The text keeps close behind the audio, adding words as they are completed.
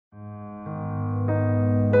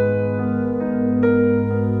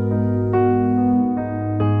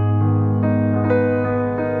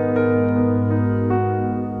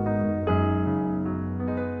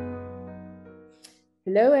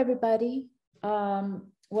everybody.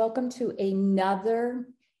 Welcome to another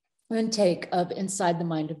intake of Inside the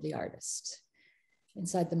Mind of the Artist,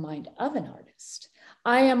 Inside the Mind of an Artist.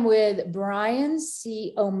 I am with Brian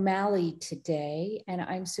C. O'Malley today, and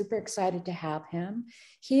I'm super excited to have him.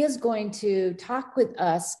 He is going to talk with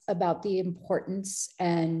us about the importance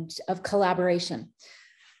of collaboration.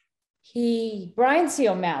 Brian C.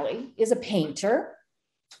 O'Malley is a painter.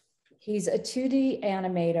 He's a 2D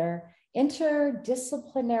animator,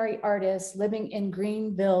 interdisciplinary artist living in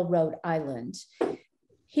Greenville, Rhode Island.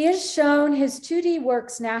 He has shown his 2D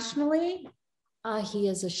works nationally. He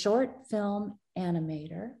is a short film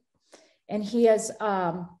animator, and he has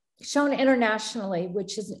shown internationally,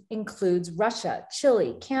 which includes Russia,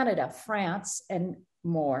 Chile, Canada, France, and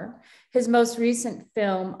more. His most recent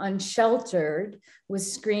film, Unsheltered,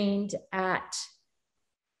 was screened at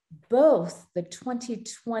both the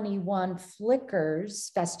 2021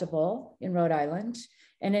 Flickers Festival in Rhode Island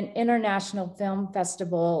and an international film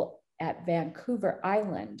festival at Vancouver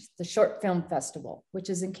Island, the Short Film Festival, which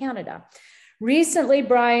is in Canada. Recently,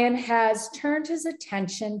 Brian has turned his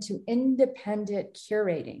attention to independent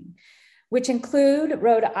curating, which include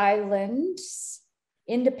Rhode Island's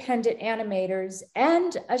independent animators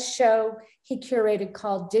and a show he curated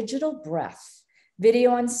called Digital Breath,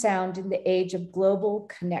 Video and Sound in the Age of Global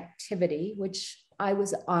Connectivity, which I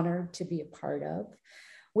was honored to be a part of,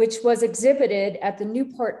 which was exhibited at the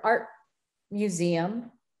Newport Art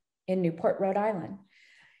Museum in Newport, Rhode Island.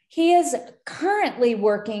 He is currently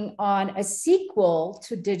working on a sequel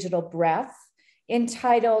to Digital Breath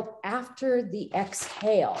entitled After the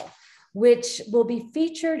Exhale, which will be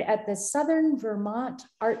featured at the Southern Vermont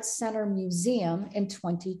Arts Center Museum in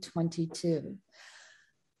 2022.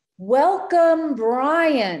 Welcome,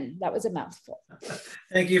 Brian. That was a mouthful.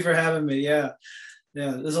 Thank you for having me. Yeah.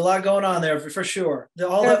 There's a lot going on there for sure.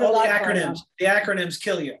 All the acronyms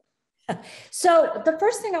kill you. So the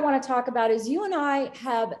first thing I want to talk about is you and I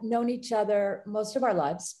have known each other most of our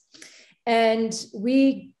lives, and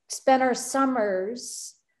we spent our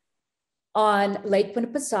summers on Lake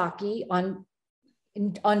Winnipesaukee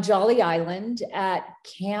on Jolly Island at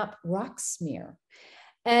Camp Rocksmere.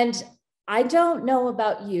 And I don't know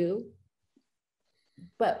about you,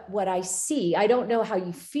 but what I see, I don't know how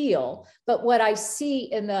you feel, but what I see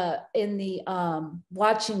in the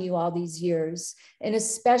watching you all these years, and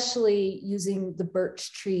especially using the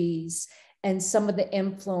birch trees and some of the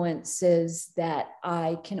influences that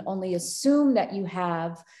I can only assume that you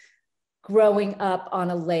have growing up on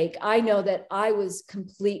a lake. I know that I was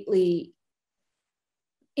completely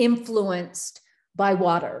influenced by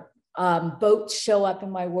water. Boats show up in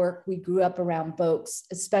my work. We grew up around boats,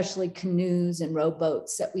 especially canoes and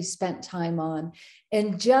rowboats that we spent time on.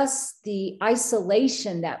 And just the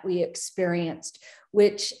isolation that we experienced,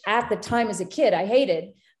 which at the time as a kid, I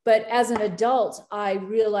hated, but as an adult, I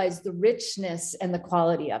realized the richness and the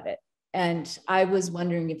quality of it. And I was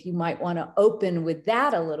wondering if you might want to open with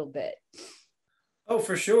that a little bit. Oh,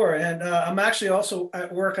 for sure. And I'm actually also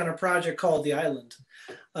at work on a project called The Island.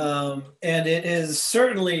 And it is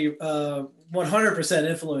certainly 100%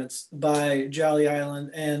 influenced by Jolly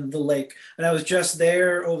Island and the lake. And I was just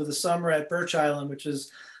there over the summer at Birch Island, which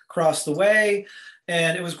is across the way.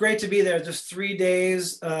 And it was great to be there. Just 3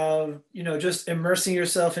 days of, just immersing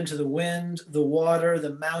yourself into the wind, the water,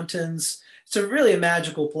 the mountains. It's a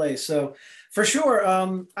magical place. So for sure,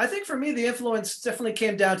 I think for me, the influence definitely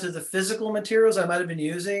came down to the physical materials I might have been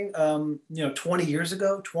using, 20 years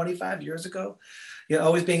ago, 25 years ago.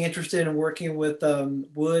 Always being interested in working with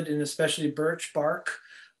wood and especially birch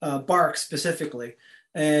bark specifically,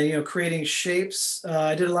 and creating shapes.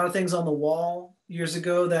 I did a lot of things on the wall years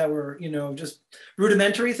ago that were just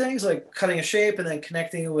rudimentary things like cutting a shape and then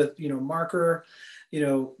connecting it with marker,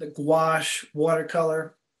 the gouache,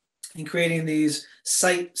 watercolor, and creating these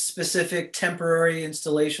site-specific temporary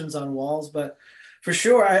installations on walls. But for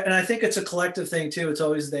sure, and I think it's a collective thing too. It's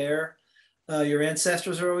always there. Your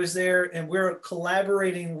ancestors are always there, and we're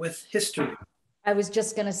collaborating with history. I was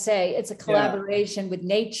just going to say, it's a collaboration with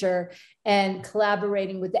nature and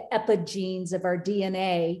collaborating with the epigenes of our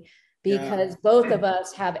DNA, because both of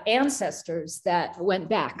us have ancestors that went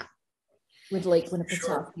back with Lake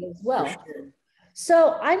Winnipesaukee as well. Sure.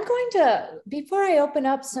 So I'm going to, before I open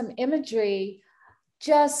up some imagery,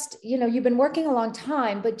 just, you've been working a long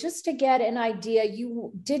time, but just to get an idea,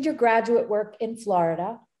 you did your graduate work in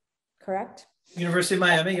Florida, correct? University of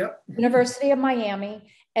Miami, yep. University of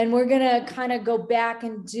Miami. And we're going to kind of go back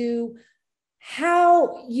and do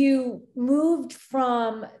how you moved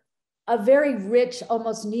from a very rich,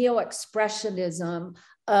 almost neo-expressionism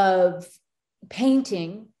of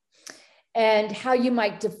painting and how you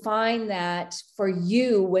might define that for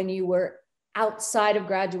you when you were outside of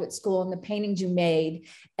graduate school and the paintings you made.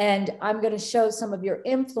 And I'm going to show some of your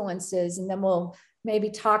influences, and then we'll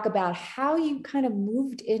maybe talk about how you kind of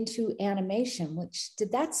moved into animation, which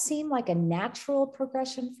did that seem like a natural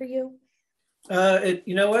progression for you?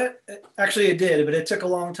 You know what? Actually, it did, but it took a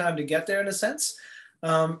long time to get there in a sense.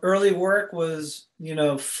 Early work was,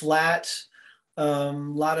 flat, a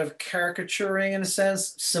lot of caricaturing in a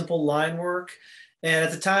sense, simple line work. And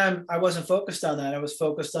at the time, I wasn't focused on that. I was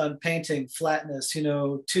focused on painting, flatness,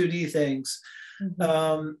 2D things.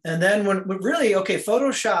 Mm-hmm. And then when really, okay,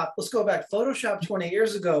 Photoshop, let's go back. Photoshop 20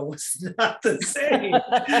 years ago was not the same.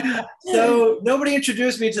 So nobody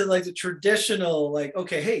introduced me to like the traditional, like,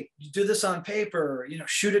 okay, hey, you do this on paper,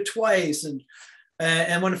 shoot it twice.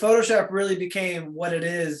 And when Photoshop really became what it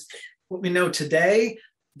is, what we know today,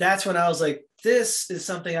 that's when I was like, this is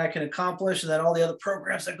something I can accomplish, and then all the other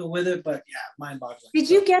programs that go with it. But yeah, mind-boggling. Did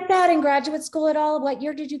you get that in graduate school at all? What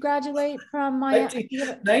year did you graduate from?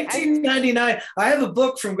 1999. I have a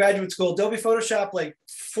book from graduate school, Adobe Photoshop, like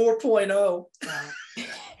 4.0.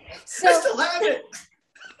 So, I still have it.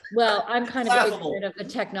 Well, I'm kind of ignorant of the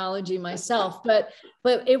technology myself, but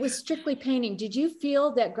it was strictly painting. Did you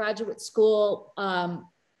feel that graduate school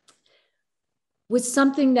was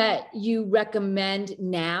something that you recommend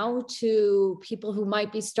now to people who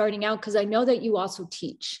might be starting out? Because I know that you also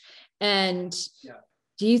teach. And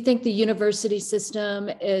do you think the university system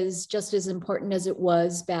is just as important as it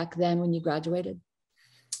was back then when you graduated?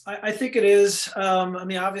 I think it is.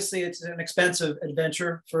 Obviously, it's an expensive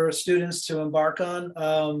adventure for students to embark on,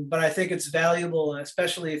 but I think it's valuable,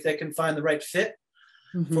 especially if they can find the right fit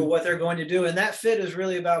for what they're going to do. And that fit is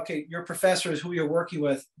really about, okay, your professors who you're working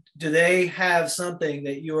with, do they have something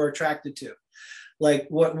that you are attracted to? Like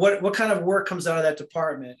what kind of work comes out of that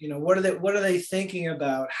department? What are they thinking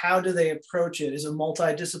about? How do they approach it? Is it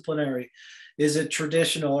multidisciplinary? Is it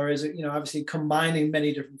traditional? Or is it, obviously combining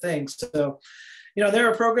many different things? So,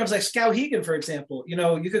 there are programs like Skowhegan, for example.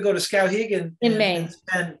 You could go to Skowhegan in Maine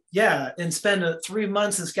and spend 3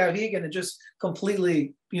 months in Skowhegan and just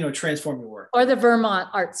completely, transform your work. Or the Vermont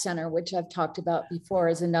Art Center, which I've talked about before,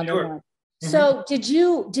 is another one. Mm-hmm. So did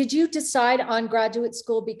you decide on graduate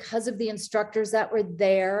school because of the instructors that were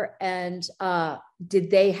there, and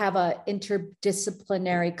did they have an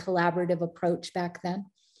interdisciplinary collaborative approach back then?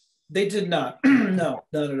 They did not. No,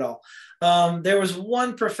 not at all. There was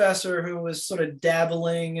one professor who was sort of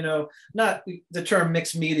dabbling, not the term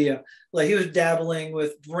mixed media, like he was dabbling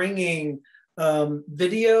with bringing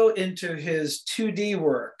video into his 2D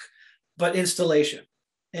work, but installation.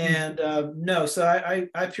 And no, so I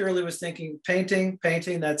purely was thinking painting,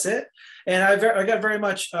 that's it. And I got very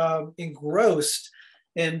much engrossed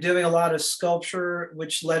in doing a lot of sculpture,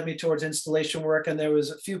 which led me towards installation work. And there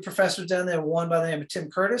was a few professors down there, one by the name of Tim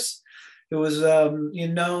Curtis, who was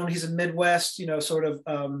known, he's a Midwest, sort of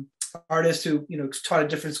artist who, taught at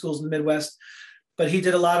different schools in the Midwest, but he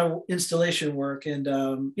did a lot of installation work and,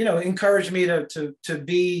 encouraged me to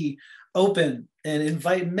be open and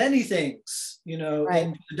invite many things, right.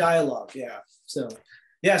 into the dialogue. Yeah. So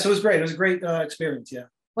it was great. It was a great experience. Yeah.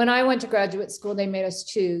 When I went to graduate school, they made us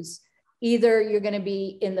choose. Either you're going to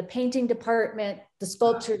be in the painting department, the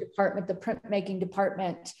sculpture department, the printmaking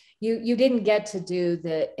department. You didn't get to do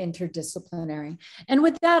the interdisciplinary. And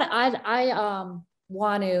with that, I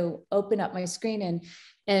want to open up my screen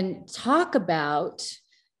and talk about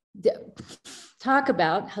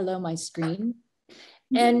hello, my screen,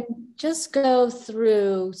 and just go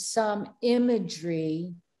through some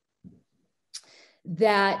imagery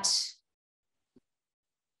that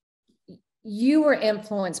you were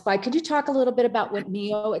influenced by. Could you talk a little bit about what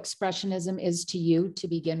neo-expressionism is to you to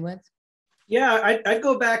begin with? Yeah, I'd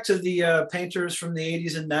go back to the painters from the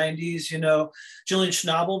 80s and 90s, Julian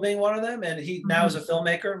Schnabel being one of them. And he now is a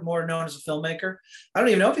filmmaker, more known as a filmmaker. I don't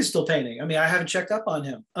even know if he's still painting. I mean, I haven't checked up on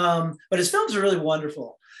him. But his films are really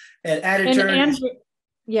wonderful. And At Eternity's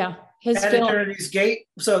Gate.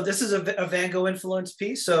 So this is a Van Gogh influenced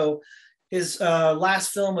piece. So his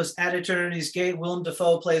last film was At Eternity's Gate. Willem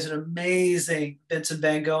Dafoe plays an amazing Vincent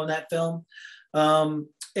Van Gogh in that film.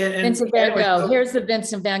 Vincent Van Gogh. Here's the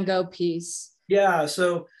Vincent Van Gogh piece. Yeah.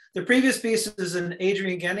 So the previous piece is an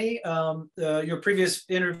Adrian Ghenie. Your previous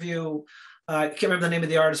interview, I can't remember the name of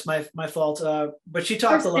the artist. My fault. But she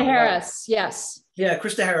talked a lot. Harris. Yes. Yeah,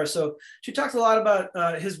 Krista Harris. So she talked a lot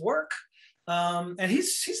about his work. And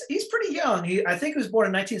he's pretty young. I think he was born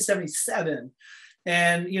in 1977.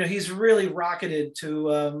 And, he's really rocketed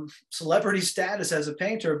to celebrity status as a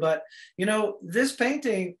painter. But, this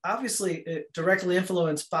painting, obviously directly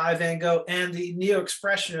influenced by Van Gogh, and the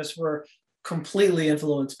neo-expressionists were completely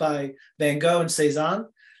influenced by Van Gogh and Cezanne.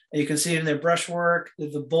 And you can see it in their brushwork,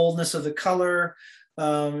 the boldness of the color,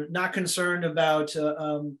 not concerned about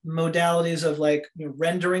modalities of like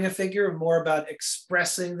rendering a figure, more about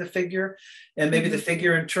expressing the figure and maybe the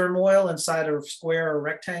figure in turmoil inside of a square or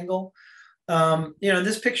rectangle. In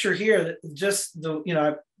this picture here, just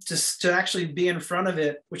just to actually be in front of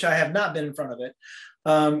it, which I have not been in front of it,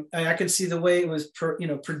 I can see the way it was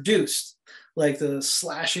produced, like the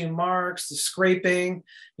slashing marks, the scraping.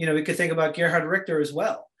 We could think about Gerhard Richter as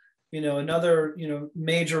well. Another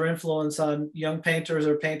major influence on young painters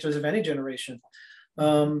or painters of any generation.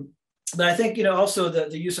 But I think also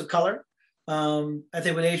the use of color. I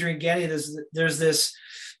think with Adrian Ghenie,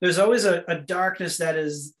 there's always a darkness that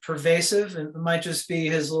is pervasive, and it might just be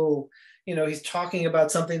his little, he's talking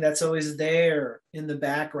about something that's always there in the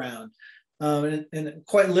background. And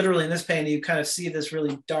quite literally in this painting, you kind of see this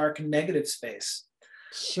really dark negative space.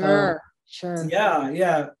 Sure.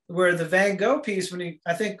 Yeah. Where the Van Gogh piece,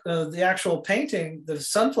 I think the actual painting, the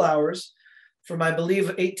sunflowers from, I believe,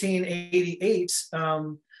 1888,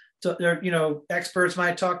 so there, experts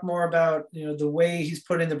might talk more about, the way he's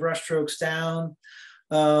putting the brushstrokes down,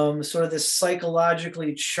 sort of this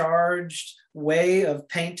psychologically charged way of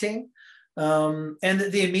painting, and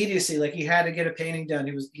the immediacy, like he had to get a painting done.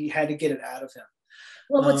 He had to get it out of him.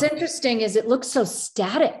 Well, what's interesting is it looks so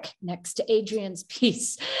static next to Adrian's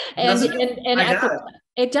piece, it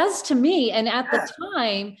does to me. And at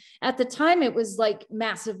the time, it was like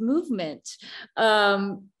massive movement.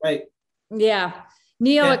 Right. Yeah.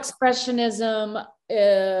 Neo-expressionism,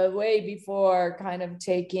 way before kind of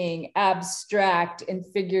taking abstract and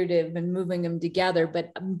figurative and moving them together.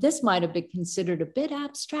 But this might have been considered a bit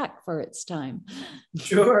abstract for its time.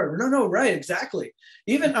 Sure. No, right. Exactly.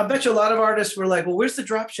 Even I bet you a lot of artists were like, well, where's the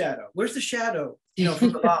drop shadow? Where's the shadow?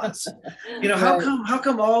 From the bonds. How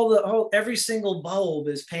come every single bulb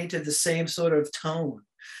is painted the same sort of tone?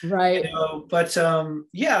 Right. But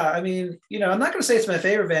yeah, I mean, I'm not going to say it's my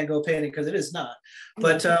favorite Van Gogh painting because it is not.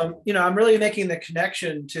 But I'm really making the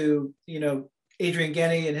connection to Adrian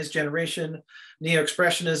Ghenie and his generation,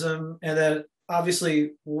 neo-expressionism, and then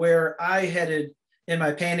obviously where I headed in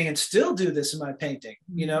my painting and still do this in my painting.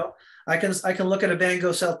 I can look at a Van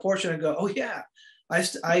Gogh self-portrait and go, oh yeah,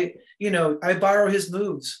 I borrow his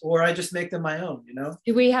moves, or I just make them my own,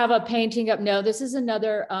 Do we have a painting up? No, this is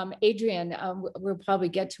another, Adrian, we'll probably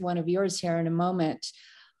get to one of yours here in a moment.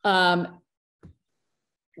 The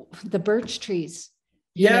birch trees.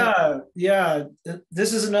 Yeah.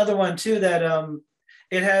 This is another one too, that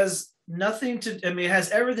it has it has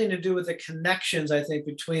everything to do with the connections, I think,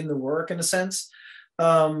 between the work in a sense.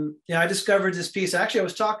 I discovered this piece. Actually, I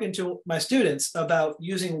was talking to my students about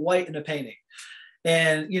using white in a painting.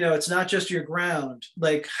 And, it's not just your ground,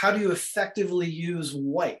 like how do you effectively use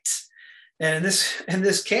white? And in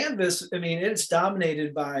this canvas, I mean, it's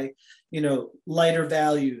dominated by, lighter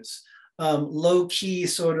values, low key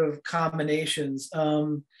sort of combinations.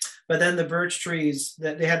 But then the birch trees,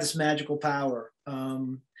 that they have this magical power.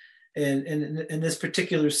 And in this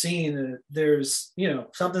particular scene, there's,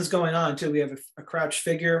 something's going on too. We have a crouched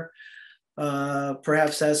figure,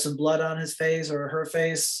 perhaps has some blood on his face or her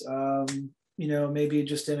face. Maybe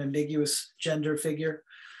just an ambiguous gender figure.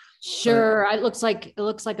 Sure. It looks like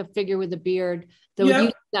a figure with a beard.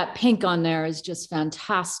 That pink on there is just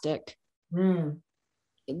fantastic.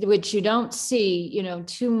 Which you don't see,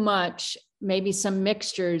 too much, maybe some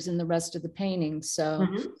mixtures in the rest of the painting. So,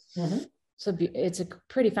 so it's a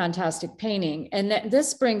pretty fantastic painting. And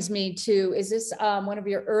this brings me to, is this one of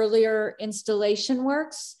your earlier installation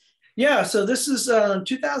works? Yeah. So this is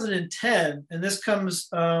 2010, and this comes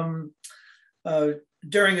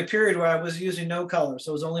during a period where I was using no color,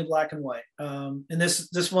 so it was only black and white. And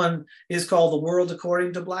this one is called The World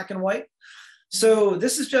According to Black and White. So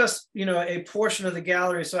this is just a portion of the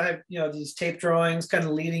gallery. So I have these tape drawings kind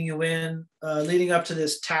of leading you in, leading up to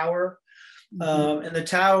this tower. And the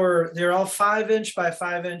tower, they're all 5-inch by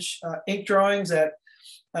 5-inch ink drawings that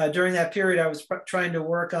during that period I was trying to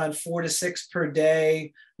work on 4 to 6 per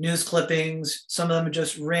day, news clippings. Some of them are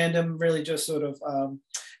just random, really just sort of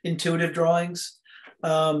intuitive drawings.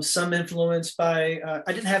 Some influenced by,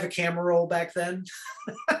 I didn't have a camera roll back then.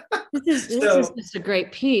 This is just a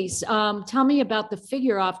great piece. Tell me about the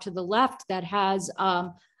figure off to the left that has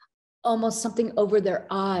almost something over their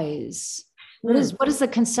eyes. What is the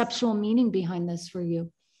conceptual meaning behind this for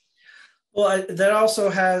you? Well, that also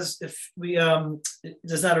has,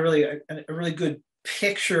 there's not a really good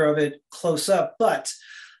picture of it close up, but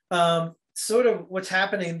sort of what's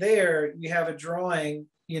happening there, you have a drawing,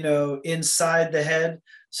 inside the head.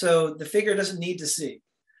 So the figure doesn't need to see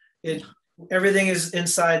it. everything is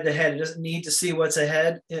inside the head. It doesn't need to see what's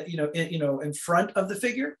ahead, in front of the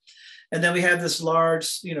figure. And then we have this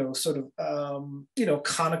large, sort of,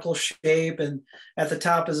 conical shape, and at the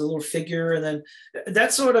top is a little figure. And then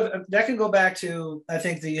that can go back to, I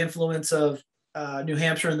think, the influence of New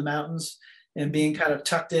Hampshire in the mountains and being kind of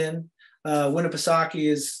tucked in.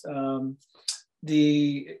 Winnipesaukee is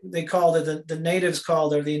they called it, the natives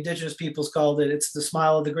called it, or the indigenous peoples called it, it's the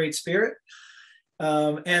smile of the Great Spirit.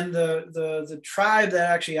 And the tribe that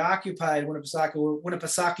actually occupied Winnipesaukee were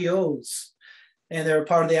Winnipesaukee-Os. And they were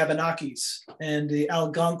part of the Abenakis and the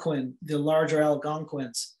Algonquin, the larger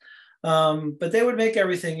Algonquins. But they would make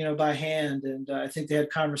everything, by hand. And I think they had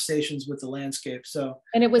conversations with the landscape. So,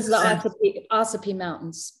 and it was the Ossipee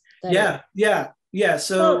Mountains. Yeah.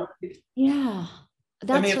 So, yeah,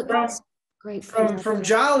 that's great. From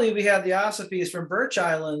Jolly, we have the Ossipees. From Birch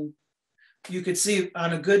Island, you could see,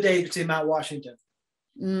 on a good day, you could see Mount Washington.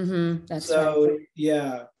 Mm-hmm. That's so, right.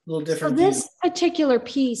 Yeah, a little different. So this particular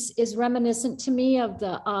piece is reminiscent to me of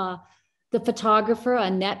the photographer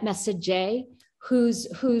Annette Messager,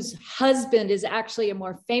 whose husband is actually a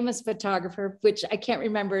more famous photographer, which I can't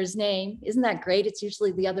remember his name. Isn't that great? It's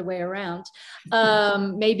usually the other way around.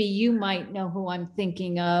 Maybe you might know who I'm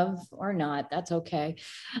thinking of or not. That's okay.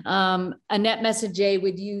 Annette Messager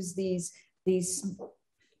would use these.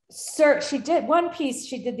 She did one piece.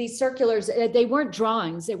 She did these circulars. They weren't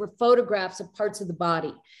drawings. They were photographs of parts of the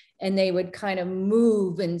body, and they would kind of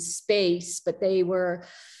move in space. But they were.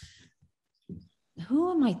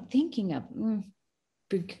 Who am I thinking of?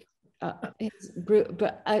 It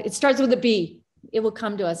starts with a B. It will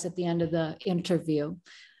come to us at the end of the interview.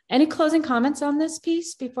 Any closing comments on this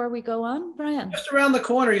piece before we go on, Brian? Just around the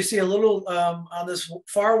corner, you see a little, on this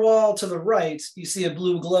far wall to the right, you see a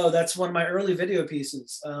blue glow. That's one of my early video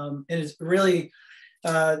pieces. And it's really,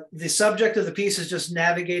 the subject of the piece is just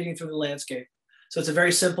navigating through the landscape. So it's a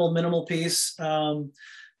very simple, minimal piece.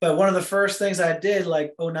 But one of the first things I did,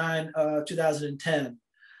 like 2010,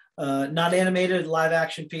 not animated, live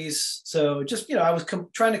action piece. So just, I was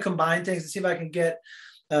trying to combine things to see if I can get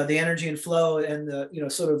the energy and flow and the,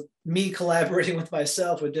 sort of me collaborating with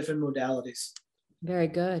myself with different modalities. Very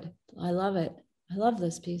good. I love it. I love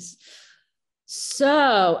this piece.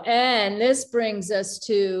 So, and this brings us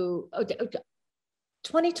to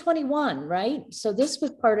 2021, right? So this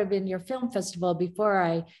was part of in your film festival. Before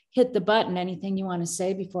I hit the button, anything you want to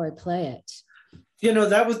say before I play it?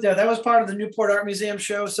 That was part of the Newport Art Museum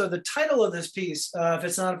show. So the title of this piece, if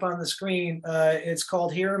it's not up on the screen, it's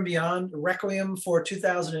called Here and Beyond, Requiem for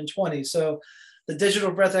 2020. So the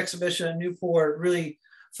Digital Breath exhibition at Newport really,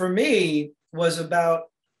 for me, was about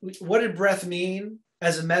what did breath mean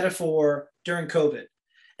as a metaphor during COVID?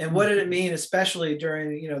 And what did it mean, especially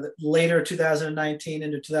during, the later 2019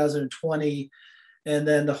 into 2020, and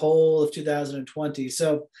then the whole of 2020.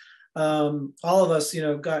 So all of us,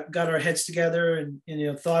 got our heads together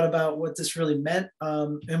and thought about what this really meant.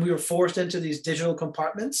 And we were forced into these digital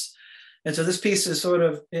compartments. And so this piece is sort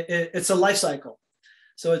of, it's a life cycle.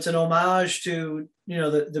 So it's an homage to,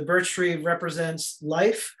 the birch tree represents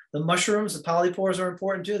life. The mushrooms, the polypores are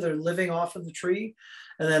important too. They're living off of the tree.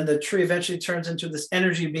 And then the tree eventually turns into this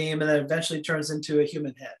energy beam, and then eventually turns into a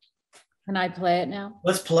human head. Can I play it now?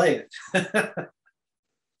 Let's play it.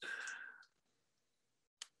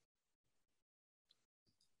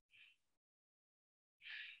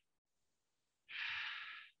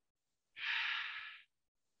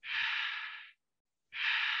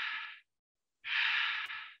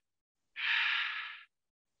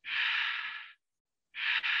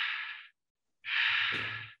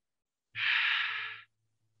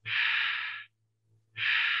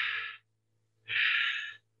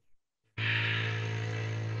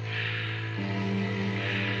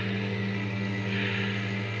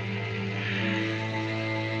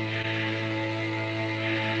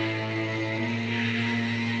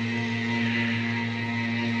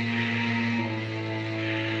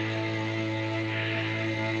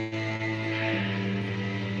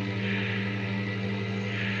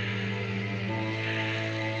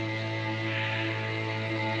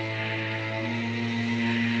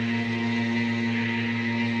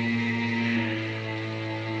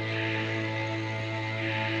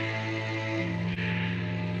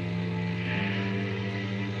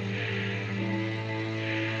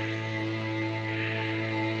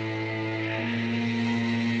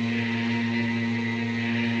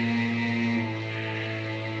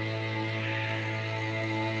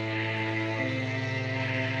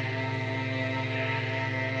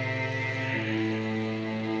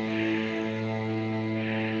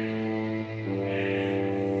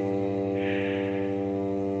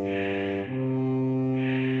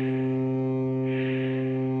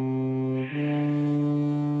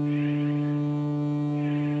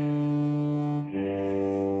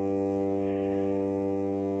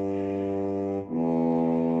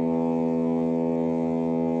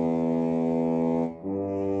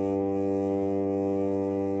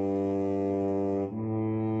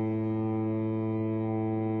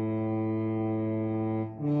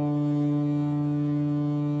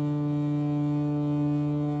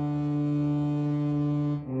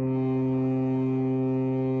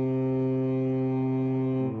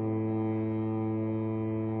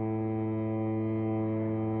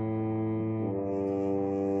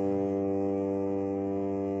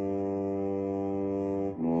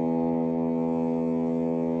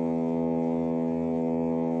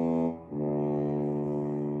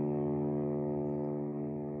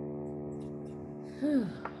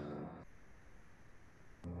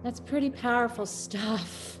 That's pretty powerful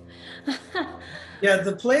stuff. Yeah,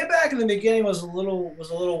 the playback in the beginning was a little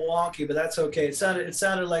wonky, but that's okay. It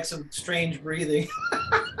sounded like some strange breathing.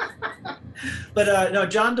 But no,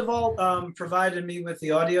 John Devault provided me with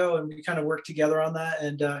the audio, and we kind of worked together on that,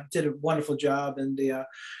 and did a wonderful job. And the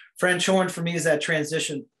French horn for me is that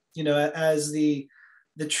transition. You know, as the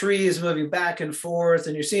tree is moving back and forth,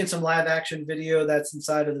 and you're seeing some live action video that's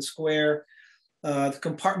inside of the square. The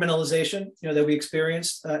compartmentalization, you know, that we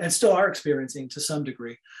experienced and still are experiencing to some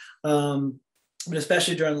degree, but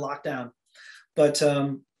especially during lockdown. But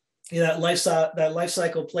you know, that life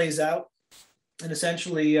cycle plays out, and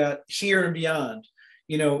essentially here and beyond.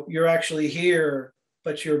 You know, you're actually here,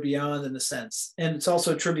 but you're beyond in a sense. And it's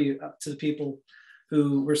also a tribute to the people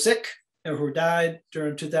who were sick or who died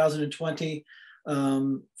during 2020.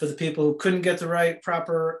 For the people who couldn't get the right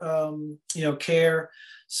proper you know, care.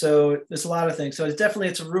 So there's a lot of things. So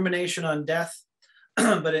it's a rumination on death,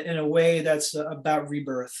 but in a way that's about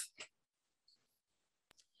rebirth.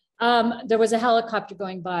 There was a helicopter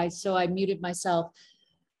going by, so I muted myself.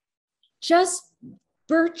 Just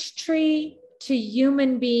birch tree to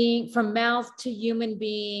human being, from mouth to human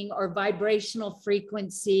being, or vibrational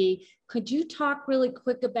frequency. Could you talk really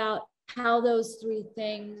quick about how those three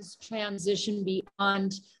things transition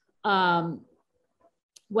beyond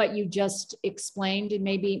what you just explained? And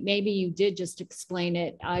maybe you did just explain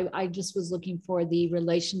it. I just was looking for the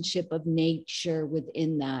relationship of nature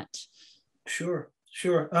within that. Sure.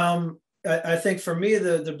 I think for me,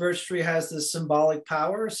 the birch tree has this symbolic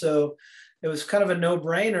power. So it was kind of a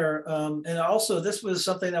no-brainer. And also, this was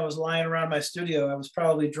something that was lying around my studio. I was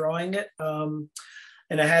probably drawing it.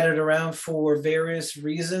 And I had it around for various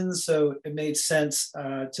reasons. So it made sense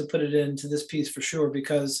to put it into this piece for sure,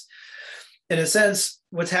 because in a sense,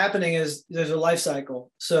 what's happening is there's a life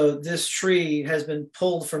cycle. So this tree has been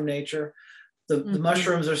pulled from nature. The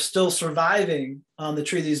mushrooms are still surviving on the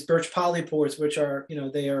tree, these birch polypores, which are, you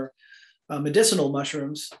know, they are medicinal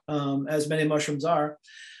mushrooms, as many mushrooms are.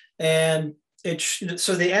 And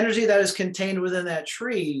so the energy that is contained within that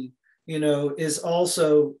tree, you know, is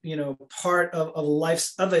also, you know, part of a life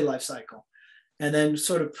cycle, and then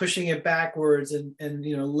sort of pushing it backwards and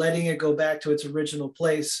you know, letting it go back to its original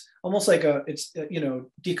place, almost like it's you know,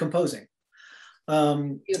 decomposing.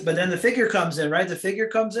 But then the figure comes in, right? The figure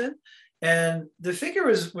comes in, and the figure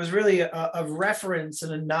was really a reference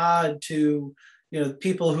and a nod to, you know,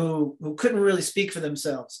 people who couldn't really speak for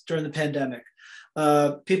themselves during the pandemic,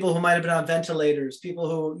 people who might have been on ventilators, people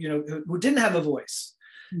who, you know, who didn't have a voice.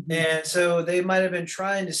 Mm-hmm. And so they might have been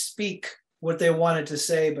trying to speak what they wanted to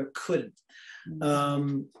say, but couldn't.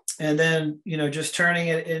 Mm-hmm. And then, you know, just turning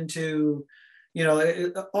it into, you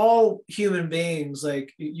know, all human beings,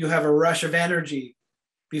 like, you have a rush of energy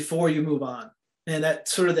before you move on. And that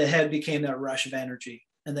sort of, the head became that rush of energy.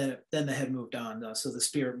 And then the head moved on. So the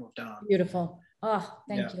spirit moved on. Beautiful. Oh,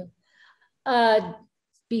 thank you.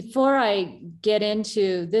 Before I get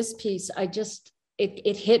into this piece,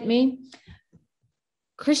 it hit me.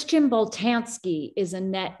 Christian Boltansky is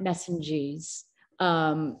Annette Messenger's.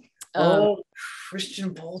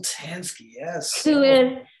 Christian Boltansky, yes. Who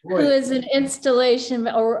is an installation,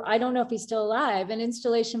 or I don't know if he's still alive, an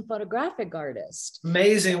installation photographic artist.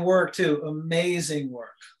 Amazing work too, amazing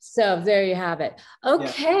work. So there you have it.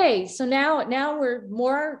 Okay, so now we're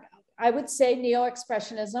more, I would say,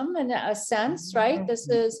 neo-expressionism in a sense, right? This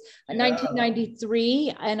is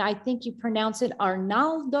 1993, and I think you pronounce it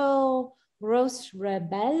Arnaldo Roche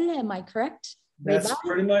Rabell, am I correct? That's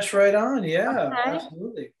pretty much right on, yeah, okay.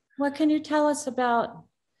 Absolutely. What can you tell us about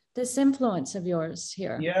this influence of yours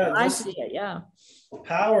here? Yeah, I see it, yeah.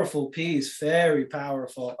 Powerful piece, very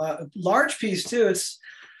powerful. Large piece too, it's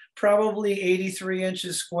probably 83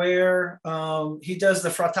 inches square. He does the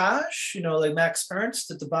frottage, you know, like Max Ernst.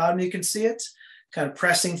 At the bottom, you can see it, kind of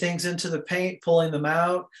pressing things into the paint, pulling them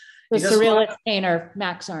out. The surrealist painter,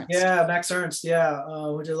 Max Ernst. Yeah, Max Ernst, yeah.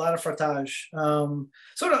 We did a lot of frottage.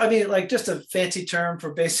 Sort of, I mean, like, just a fancy term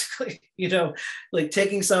for basically, you know, like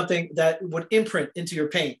taking something that would imprint into your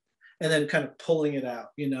paint and then kind of pulling it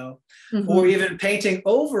out, you know, or even painting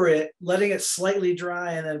over it, letting it slightly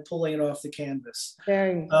dry and then pulling it off the canvas.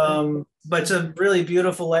 Very. But it's a really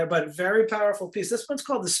beautiful, but very powerful piece. This one's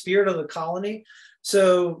called The Spirit of the Colony.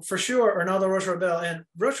 So for sure, Arnaldo Roche Rabell, and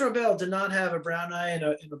Roche Rabell did not have a brown eye and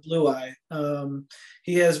a blue eye.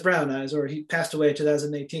 He has brown eyes, or he passed away in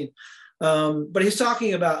 2018. But he's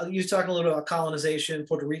talking a little bit about colonization,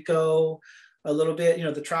 Puerto Rico, a little bit, you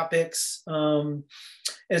know, the tropics. And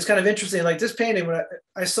it's kind of interesting, like this painting, when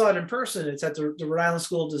I saw it in person, it's at the Rhode Island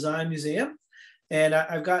School of Design Museum. And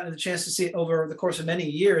I've gotten the chance to see it over the course of many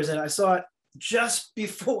years. And I saw it just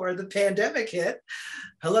before the pandemic hit.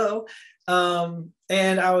 Hello.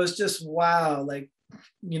 And I was just, wow, like,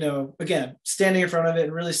 you know, again, standing in front of it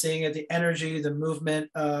and really seeing it, the energy, the movement,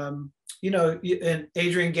 you know, and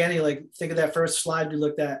Adrian Ghenie, like, think of that first slide we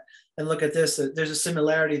looked at and look at this, there's a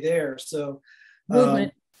similarity there. So,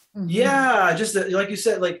 Movement. yeah, just like you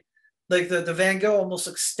said, like the Van Gogh almost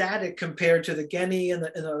ecstatic compared to the Ghenie and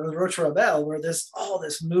the Roche Rabell, where there's all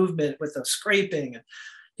this movement with the scraping.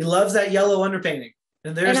 He loves that yellow underpainting.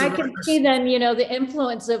 And I can see then, you know, the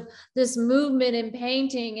influence of this movement in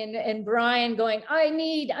painting, and Brian going, I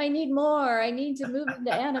need more. I need to move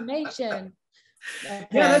into animation. Okay.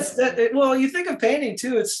 Yeah, that's that. Well, you think of painting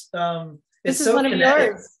too. It's this is so one of kinetic.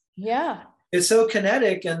 yours. Yeah. It's so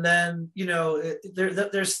kinetic, and then, you know,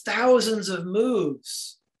 there's thousands of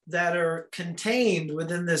moves that are contained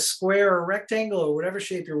within this square or rectangle or whatever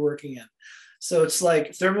shape you're working in. So it's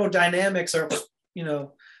like thermodynamics are, you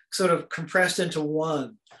know, sort of compressed into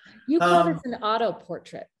one. You call this an auto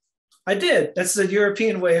portrait. I did. That's the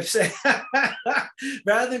European way of saying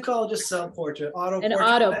rather than call it just self-portrait, An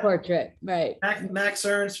auto portrait, right. Max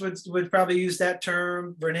Ernst would probably use that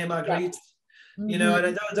term, René Magritte. Yeah. You know,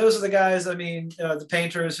 and those are the guys, I mean, the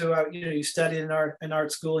painters who, you know, you studied in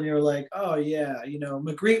art school, and you're like, oh yeah, you know,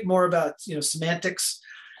 Magritte more about, you know, semantics.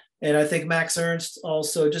 And I think Max Ernst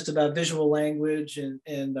also just about visual language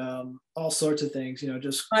and all sorts of things, you know,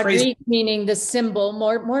 just crazy. Meaning the symbol,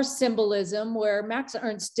 more symbolism, where Max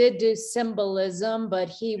Ernst did do symbolism, but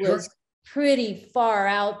he was pretty far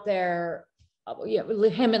out there.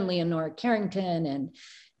 Him and Leonora Carrington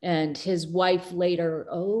and his wife later,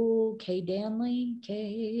 Kay Danley,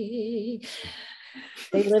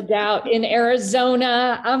 they lived out in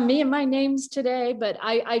Arizona. Me and my names today, but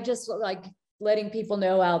I just like letting people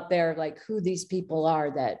know out there, like, who these people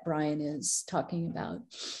are that Brian is talking about.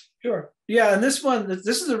 Sure. Yeah. And this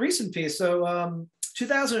is a recent piece. So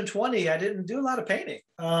 2020, I didn't do a lot of painting.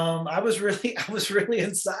 I was really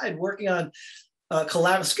inside working on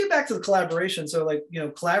let's get back to the collaboration. So, like, you know,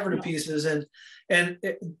 collaborative pieces, and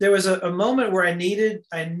there was a moment where I needed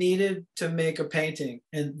to make a painting,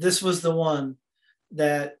 and this was the one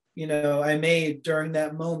that, you know, I made during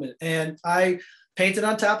that moment. And I painted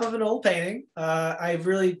on top of an old painting. I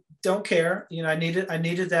really don't care. You know, I needed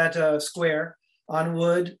that square on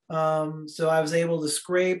wood. So I was able to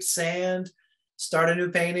scrape, sand, start a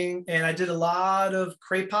new painting. And I did a lot of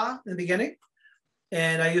crépas in the beginning.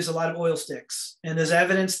 And I used a lot of oil sticks. And there's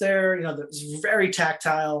evidence there, you know, that's very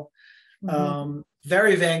tactile,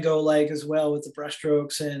 very Van Gogh-like as well with the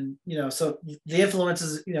brushstrokes. And, you know, so the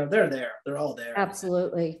influences, you know, they're there. They're all there.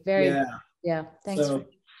 Absolutely. Very, yeah. Thanks. So,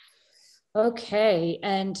 okay.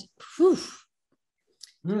 And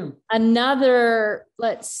another,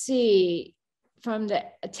 let's see, from the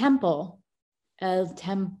temple, El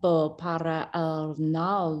Tempo para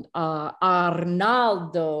Arnaldo,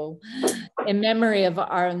 in memory of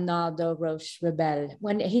Arnaldo Roche Rabell.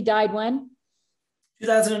 When he died, when?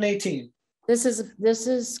 2018. This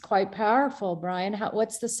is quite powerful, Brian.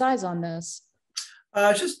 What's the size on this?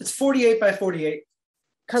 It's 48 by 48.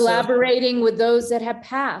 Collaborating with those that have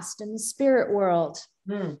passed in the spirit world.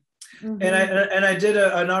 And I did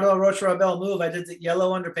an Arnaldo Roche Rabell move. I did the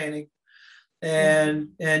yellow underpainting. And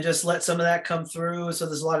just let some of that come through. So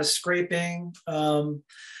there's a lot of scraping. And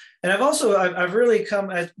I've really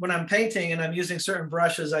come, when I'm painting and I'm using certain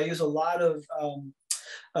brushes, I use a lot of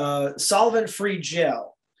solvent-free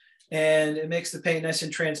gel, and it makes the paint nice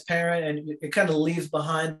and transparent, and it kind of leaves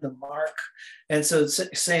behind the mark. And so it's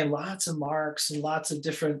saying lots of marks and lots of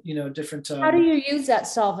different, you know, different. How do you use that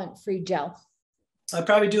solvent-free gel? I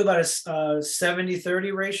probably do about a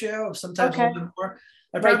 70-30 ratio, sometimes a little bit more.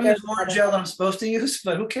 I probably use more gel than I'm supposed to use,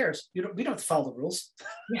 but who cares? We don't have to follow the rules.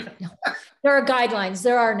 Yeah, no. There are guidelines.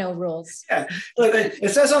 There are no rules. Yeah,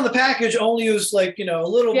 it says on the package only use, like, you know, a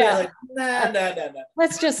little bit. Like, nah.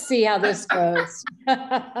 Let's just see how this goes.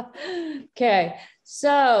 Okay,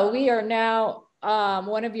 so we are now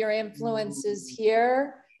one of your influences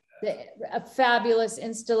here, a fabulous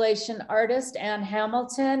installation artist, Ann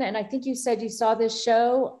Hamilton, and I think you said you saw this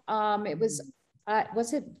show. It was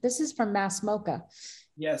this is from Mass Mocha.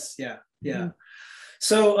 Yes, yeah.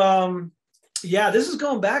 So this is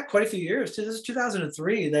going back quite a few years. This is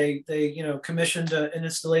 2003. They you know, commissioned an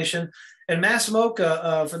installation. And Mass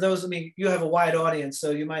Mocha, for those, I mean, you have a wide audience,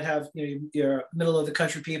 so you might have, you know, your middle of the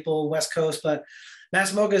country people, West Coast, but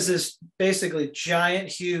Mass Mocha is this basically giant,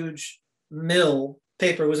 huge mill.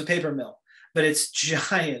 It was a paper mill, but it's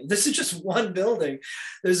giant. This is just one building.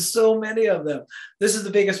 There's so many of them. This is the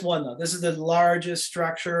biggest one, though. This is the largest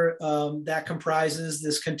structure that comprises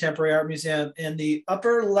this contemporary art museum in the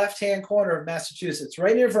upper left-hand corner of Massachusetts,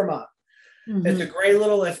 right near Vermont. It's a great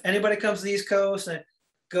little, if anybody comes to the East Coast, and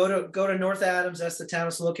go to North Adams, that's the town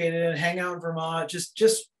it's located in, hang out in Vermont,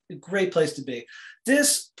 just a great place to be.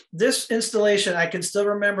 This installation, I can still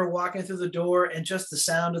remember walking through the door and just the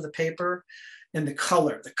sound of the paper and the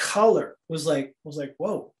color. The color was like,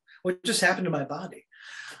 whoa, what just happened to my body?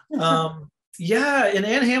 Yeah, and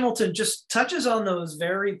Ann Hamilton just touches on those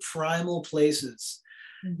very primal places.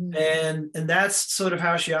 And that's sort of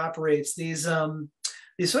how she operates. These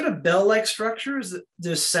sort of bell-like structures,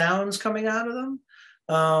 there's sounds coming out of them.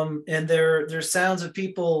 And there's sounds of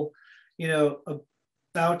people, you know,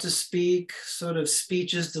 about to speak, sort of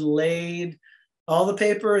speeches delayed. All the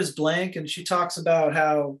paper is blank, and she talks about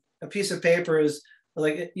how a piece of paper is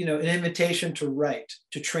like, you know, an invitation to write,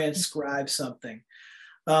 to transcribe something.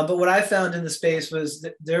 But what I found in the space was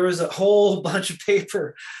that there was a whole bunch of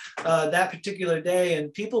paper that particular day,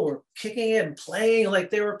 and people were kicking it and playing like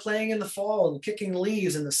they were playing in the fall and kicking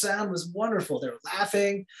leaves, and the sound was wonderful. They were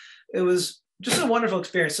laughing. It was just a wonderful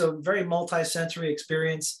experience. So very multi-sensory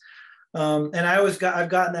experience. And I've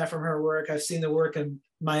gotten that from her work. I've seen the work in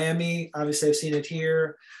Miami. Obviously, I've seen it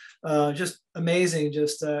here. Just amazing.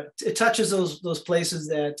 Just it touches those places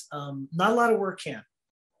that not a lot of work can.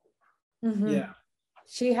 Yeah.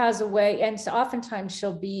 She has a way, and so oftentimes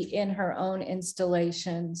she'll be in her own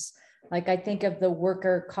installations. Like I think of the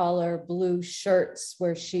worker collar blue shirts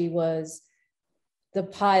where the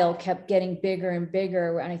pile kept getting bigger and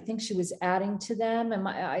bigger, and I think she was adding to them. And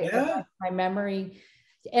my memory,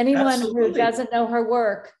 anyone who doesn't know her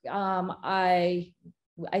work, I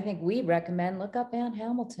think we recommend look up Ann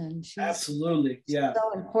Hamilton. She's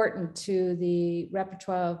so important to the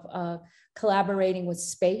repertoire of collaborating with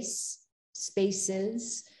spaces.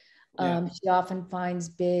 She often finds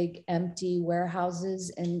big empty warehouses,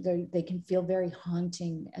 and they can feel very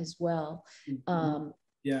haunting as well. When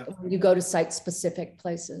you go to site-specific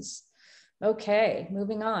places. Okay,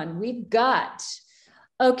 moving on.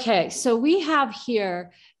 So we have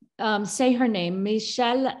here, say her name,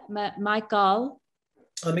 Michael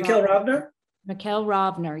Ravner. Mikhail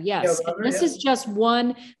Ravner, yes. Ravner, this is just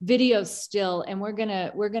one video still, and we're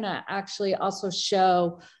gonna actually also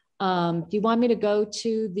show. Do you want me to go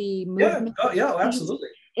to the movement? Yeah, absolutely.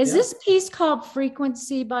 Is this piece called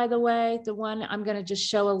Frequency, by the way? The one I'm going to just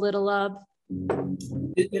show a little of?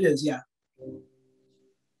 It is, yeah.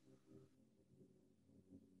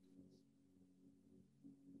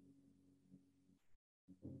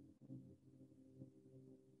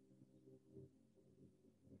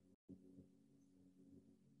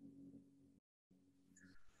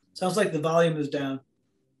 Sounds like the volume is down.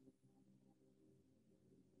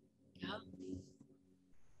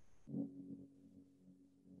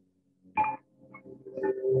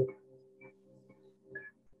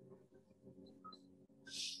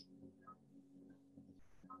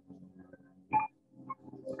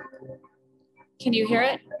 Can you hear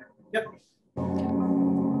it? Yep.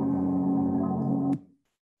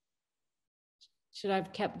 Should I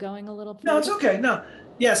have kept going a little? No, it's okay. No,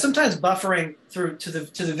 yeah. Sometimes buffering through to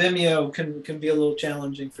the Vimeo can be a little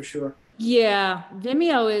challenging for sure. Yeah,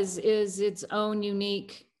 Vimeo is its own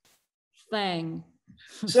unique thing.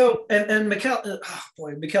 So and Mikhail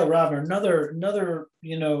Ravner, another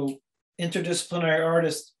interdisciplinary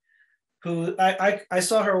artist who I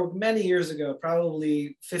saw her many years ago,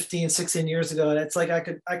 probably 15, 16 years ago. And it's like, I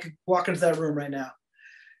could walk into that room right now.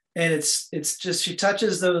 And it's just, she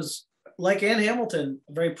touches those, like Ann Hamilton,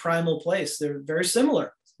 a very primal place. They're very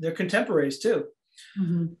similar. They're contemporaries too.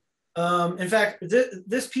 In fact,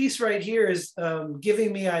 this piece right here is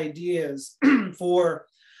giving me ideas for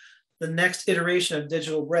the next iteration of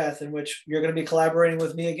Digital Breath, in which you're going to be collaborating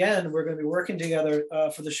with me again. We're going to be working together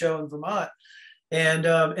for the show in Vermont. And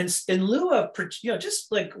in lieu of,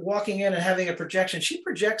 just like walking in and having a projection, she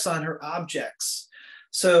projects on her objects.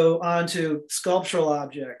 So onto sculptural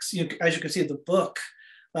objects, as you can see, the book,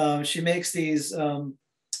 she makes these,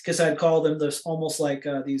 because I'd call them this almost like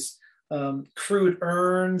these crude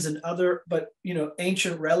urns and other, but,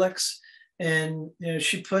 ancient relics. And,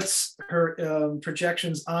 she puts her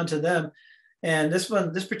projections onto them. And this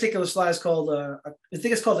particular slide is called, I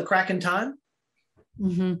think it's called The Crack in Time.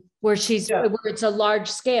 Where where it's a large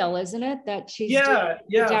scale, isn't it? That she's doing.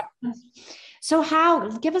 So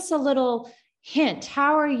give us a little hint.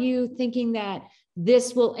 How are you thinking that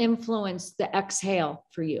this will influence the exhale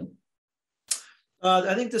for you?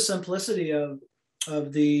 I think the simplicity of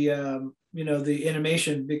the the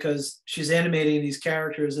animation, because she's animating these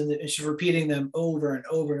characters and she's repeating them over and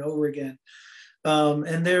over and over again.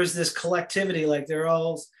 And there's this collectivity, like they're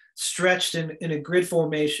all stretched in a grid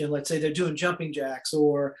formation. Let's say they're doing jumping jacks,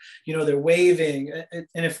 or, you know, they're waving.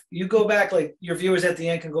 And if you go back, like your viewers at the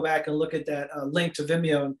end can go back and look at that link to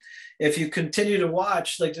Vimeo. And if you continue to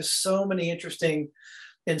watch, like, there's so many interesting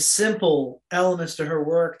and simple elements to her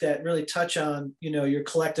work that really touch on, you know, your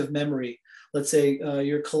collective memory. Let's say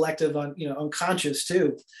your collective unconscious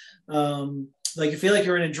too. Like you feel like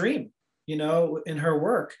you're in a dream, you know, in her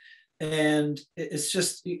work. And it's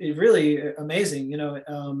just really amazing, you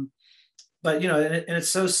know. But, you know, and it's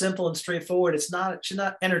so simple and straightforward. She's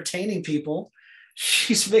not entertaining people.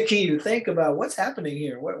 She's making you think about what's happening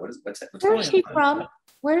here. What's Where is she from?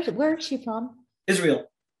 Where is she from?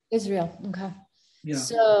 Israel. Israel. Okay. Yeah.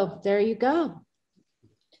 So there you go.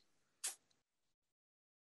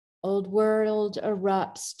 Old World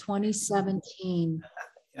Erupts 2017.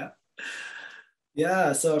 Yeah.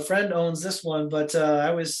 Yeah. So a friend owns this one, but I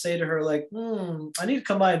always say to her, like, I need to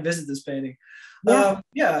come by and visit this painting.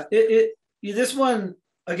 Yeah. This one,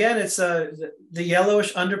 again, it's the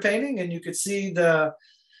yellowish underpainting, and you could see the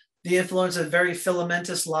influence of very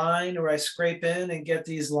filamentous line, where I scrape in and get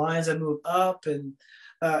these lines that move up. And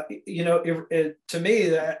you know, to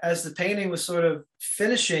me, as the painting was sort of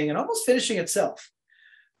finishing and almost finishing itself.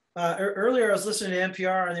 Earlier, I was listening to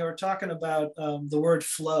NPR, and they were talking about the word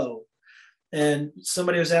flow. And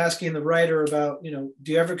somebody was asking the writer about, you know,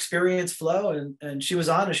 do you ever experience flow? And she was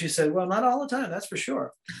honest. She said, well, not all the time, that's for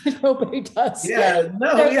sure. Nobody does. Yeah,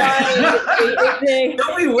 no, yeah.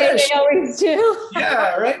 Don't we wish? They always do.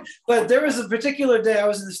 Yeah, right. But there was a particular day I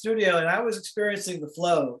was in the studio, and I was experiencing the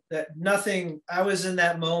flow, I was in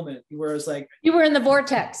that moment where it's like. You were in the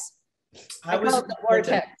vortex. I was in the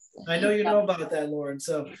vortex. I know you know about that, Lauren.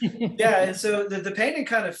 So yeah, and so the painting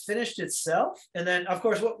kind of finished itself, and then of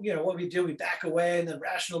course what we do, we back away, and then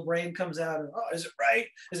rational brain comes out, and is it right?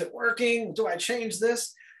 Is it working? Do I change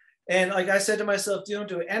this? And like I said to myself, don't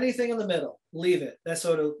do anything in the middle. Leave it. That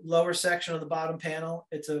sort of lower section on the bottom panel.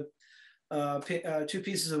 It's two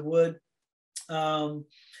pieces of wood, and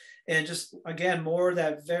just again more of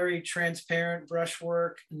that very transparent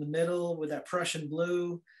brushwork in the middle with that Prussian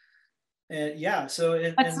blue. And yeah, so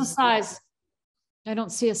what's the size? I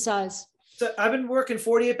don't see a size. So I've been working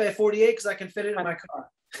 48 by 48 because I can fit it in my car.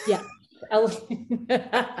 Yeah.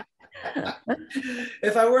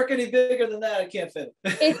 If I work any bigger than that, I can't fit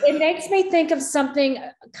it. It makes me think of something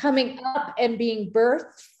coming up and being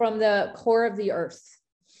birthed from the core of the earth.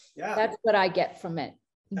 Yeah. That's what I get from it.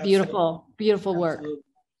 Absolutely. Beautiful, beautiful work.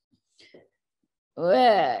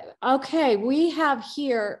 Absolutely. Okay, we have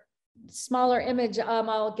here smaller image.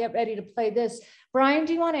 I'll get ready to play this. Brian,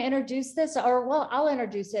 do you want to introduce this? Or well, I'll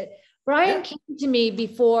introduce it. Brian came to me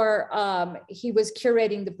before he was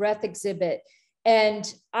curating the Breath exhibit,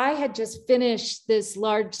 and I had just finished this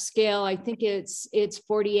large scale, I think it's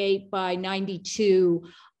 48 by 92,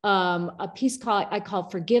 a piece I call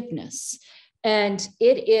Forgiveness. And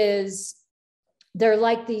they're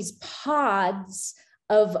like these pods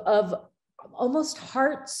of almost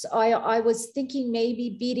hearts. I was thinking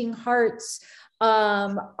maybe beating hearts.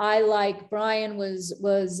 Brian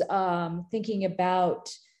was thinking about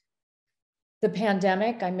the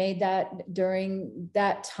pandemic. I made that during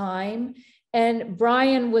that time. And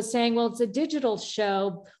Brian was saying, well, it's a digital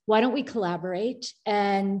show. Why don't we collaborate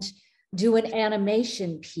and do an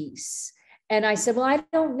animation piece? And I said, well, I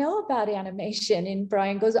don't know about animation. And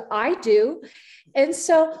Brian goes, I do. And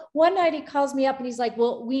so one night he calls me up and he's like,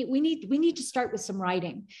 well, we need to start with some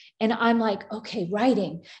writing. And I'm like, okay,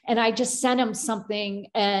 writing. And I just sent him something,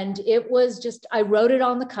 and it was just, I wrote it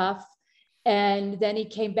on the cuff. And then he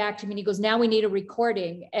came back to me and he goes, now we need a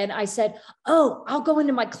recording. And I said, oh, I'll go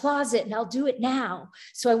into my closet and I'll do it now.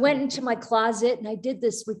 So I went into my closet and I did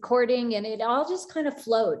this recording, and it all just kind of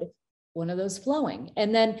flowed. One of those flowing.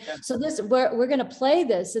 And then, so we're going to play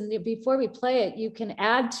this. And before we play it, you can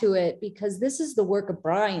add to it, because this is the work of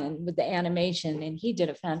Brian with the animation, and he did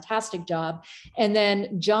a fantastic job. And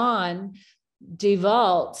then John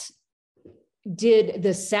Devault did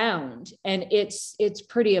the sound, and it's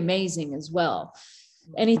pretty amazing as well.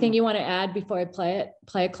 Anything you want to add before I play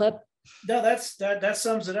a clip? No, that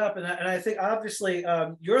sums it up. And I think obviously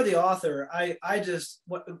you're the author.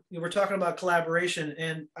 We're talking about collaboration,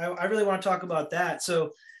 and I really want to talk about that.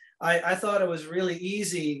 So I thought it was really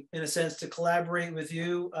easy in a sense to collaborate with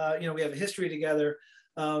you. We have a history together.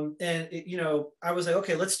 I was like,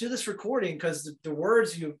 okay, let's do this recording, because the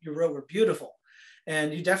words you wrote were beautiful,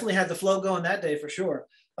 and you definitely had the flow going that day for sure.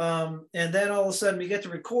 And then all of a sudden we get to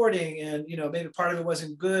recording, and maybe part of it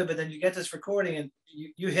wasn't good, but then you get this recording and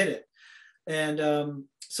you hit it. And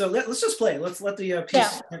so let's just play. Let's let the piece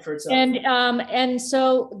stand for itself. And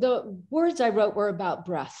so the words I wrote were about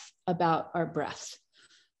breath, about our breath.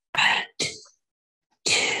 Right.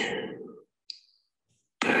 2.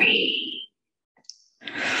 Breathe.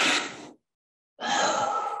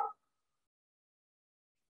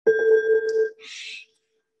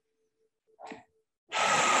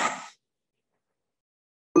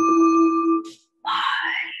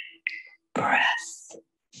 Breath.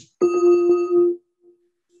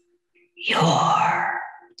 Your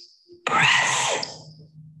breath.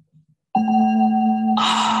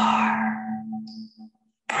 Our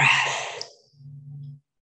breath.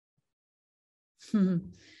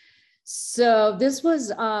 So this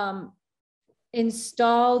was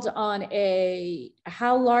installed on a,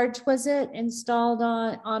 how large was it installed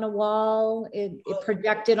on a wall? It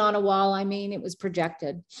projected on a wall. I mean, it was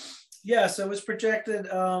projected. Yeah, so it was projected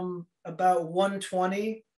about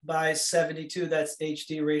 120 by 72. That's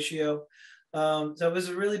HD ratio. So it was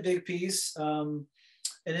a really big piece. And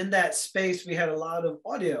in that space, we had a lot of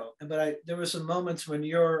audio. But there were some moments when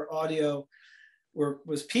your audio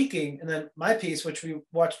was peaking, and then my piece, which we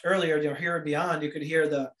watched earlier, Here and Beyond, you could hear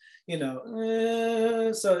the,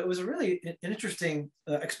 so it was a really an interesting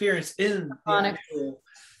experience in the actual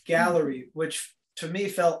gallery, which to me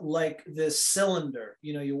felt like this cylinder.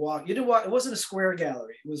 You didn't walk, it wasn't a square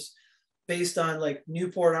gallery. It was based on like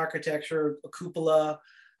Newport architecture, a cupola,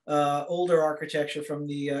 older architecture from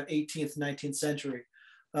the 18th, 19th century.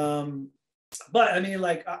 But I mean,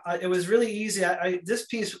 like, it was really easy. This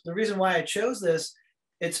piece, the reason why I chose this,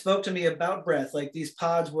 it spoke to me about breath. Like these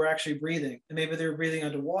pods were actually breathing, and maybe they were breathing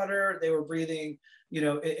underwater. They were breathing, in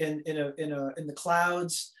the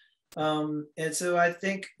clouds. And so I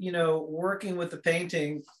think, working with the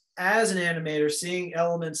painting as an animator, seeing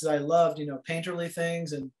elements that I loved, painterly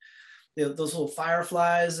things, and those little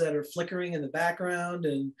fireflies that are flickering in the background,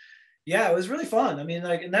 and yeah, it was really fun. I mean,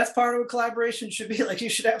 like, and that's part of what collaboration should be like. You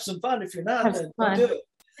should have some fun. If you're not, then don't do it.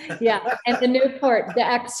 Yeah, and the Newport, the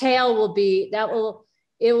exhale will be,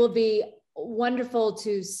 it will be wonderful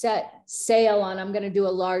to set sail on. I'm going to do a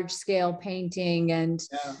large scale painting, and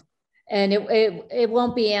it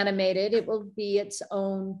won't be animated. It will be its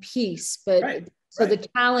own piece. But the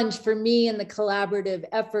challenge for me in the collaborative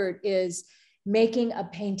effort is making a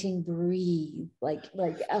painting breathe, like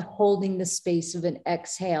holding the space of an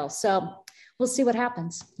exhale. So we'll see what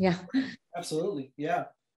happens. Yeah. Absolutely. Yeah.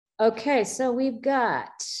 Okay. So we've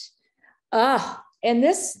got, and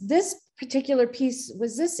this particular piece,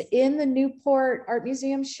 was this in the Newport Art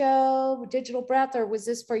Museum show, Digital Breath, or was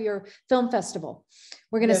this for your film festival?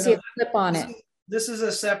 We're going to see a clip on it. This is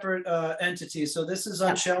a separate entity. So this is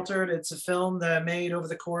Unsheltered. It's a film that I made over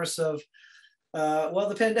the course of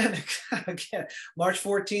the pandemic. Again, March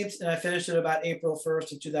 14th, and I finished it about April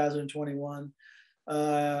 1st of 2021.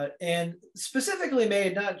 And specifically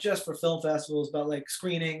made not just for film festivals, but like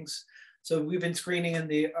screenings. So we've been screening in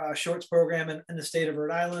the shorts program in the state of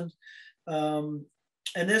Rhode Island. And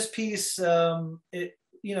this piece, I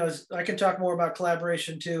can talk more about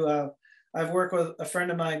collaboration too. I've worked with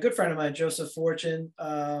a good friend of mine, Joseph Fortune.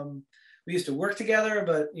 We used to work together,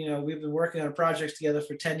 but we've been working on projects together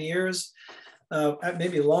for 10 years.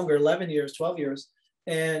 Maybe longer, 11 years, 12 years.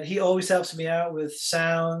 And he always helps me out with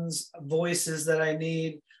sounds, voices that I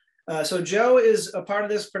need. So Joe is a part of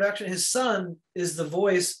this production. His son is the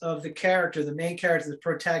voice of the character, the main character, the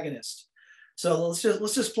protagonist. So let's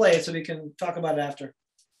just play it so we can talk about it after.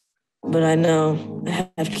 But I know I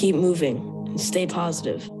have to keep moving and stay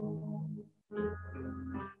positive.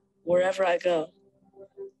 Wherever I go,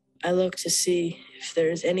 I look to see if there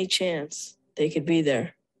is any chance they could be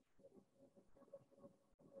there.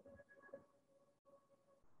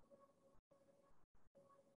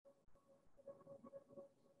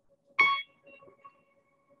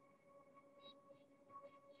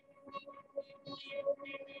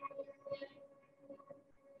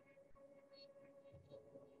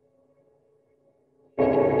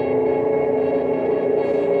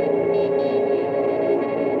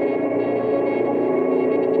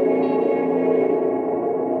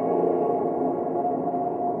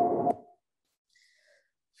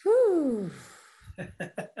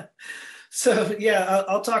 So yeah,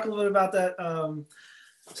 I'll talk a little bit about that.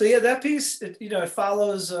 So yeah, that piece, it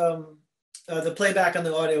follows the playback on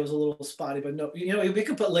the audio was a little spotty, but no, we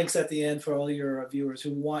can put links at the end for all your viewers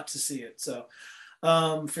who want to see it. So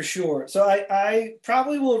for sure. So I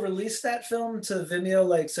probably will release that film to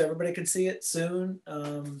Vimeo, so everybody can see it soon.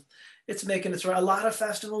 It's making its round. A lot of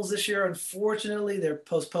festivals this year, unfortunately, they're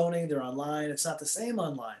postponing. They're online. It's not the same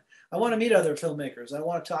online. I want to meet other filmmakers. I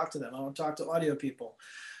want to talk to them. I want to talk to audio people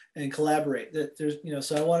and collaborate.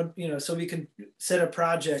 So I want to, so we can set up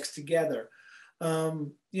projects together.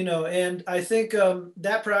 You know, and I think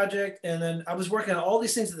that project, and then I was working on all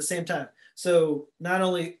these things at the same time. So not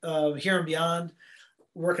only Here and Beyond,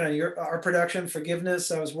 working on our production,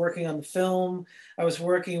 Forgiveness. I was working on the film. I was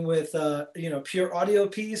working with, you know, Pure Audio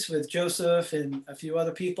Piece with Joseph and a few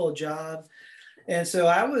other people, John. And so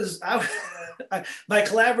my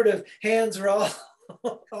collaborative hands were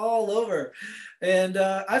all over. And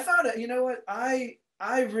I found it, you know what, I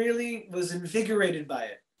really was invigorated by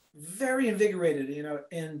it, very invigorated, you know.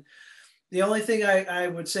 And the only thing I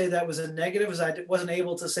would say that was a negative is I wasn't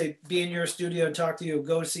able to say, be in your studio and talk to you,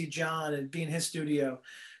 go see John and be in his studio,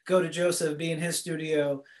 go to Joseph, be in his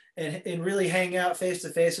studio, and really hang out face to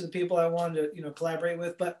face with the people I wanted to, you know, collaborate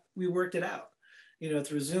with. But we worked it out, you know,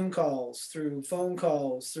 through Zoom calls, through phone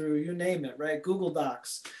calls, through you name it, right? Google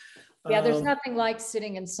Docs. Yeah, there's nothing like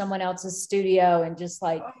sitting in someone else's studio and just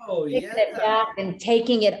like picking yeah. it back and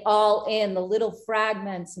taking it all in, the little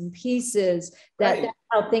fragments and pieces that's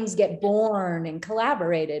how things get born and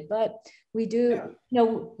collaborated. But we do, you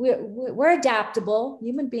know, we're adaptable.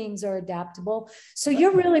 Human beings are adaptable. So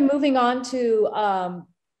you're really moving on to a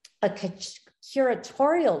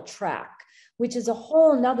curatorial track, which is a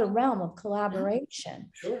whole nother realm of collaboration.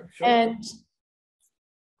 Sure. And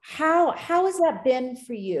how has that been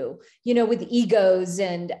for you, you know, with egos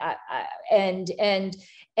and the,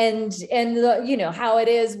 you know, how it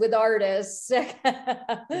is with artists?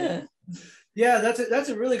 Yeah, that's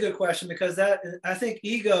a really good question, because I think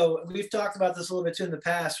ego, we've talked about this a little bit too in the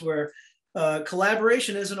past, where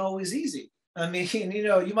collaboration isn't always easy. I mean, you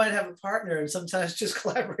know, you might have a partner and sometimes just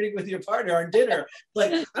collaborating with your partner on dinner,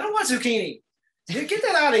 like, I don't want zucchini, get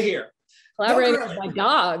that out of here. Collaborating with my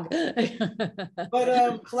dog.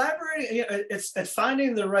 But collaborating, you know, it's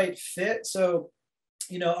finding the right fit. So,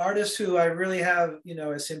 you know, artists who I really have, you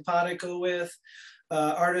know, a simpatico with,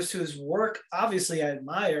 artists whose work obviously I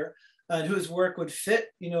admire, and whose work would fit,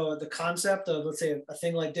 you know, the concept of, let's say, a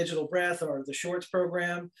thing like Digital Breath or the Shorts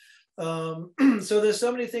program. So there's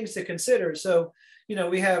so many things to consider. So, you know,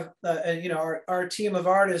 we have, you know, our team of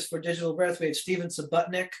artists for Digital Breath. We have Steven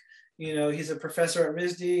Subotnick. You know, he's a professor at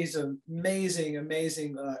RISD. He's an amazing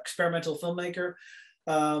experimental filmmaker.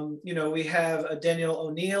 You know, we have Daniel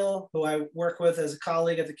O'Neill, who I work with as a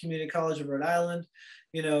colleague at the Community College of Rhode Island.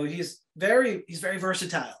 You know, he's very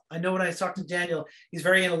versatile. I know when I talk to Daniel, he's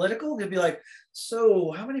very analytical. He'll be like,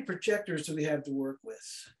 so how many projectors do we have to work with?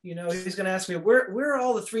 You know, he's going to ask me, where are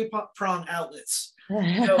all the three-prong outlets?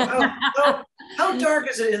 You know, how dark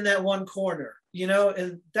is it in that one corner? You know,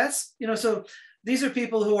 and that's, you know, so these are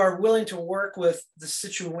people who are willing to work with the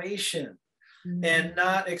situation and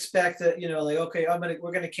not expect that, you know, like, okay,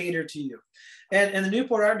 we're going to cater to you. And the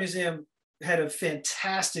Newport Art Museum had a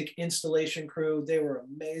fantastic installation crew. They were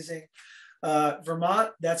amazing. Vermont,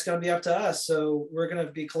 that's going to be up to us. So we're going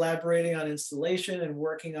to be collaborating on installation and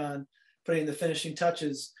working on putting the finishing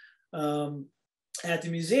touches. At the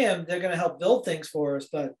museum, they're going to help build things for us,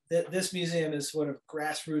 but this museum is sort of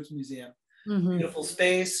grassroots museum. Beautiful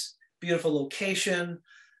space, beautiful location,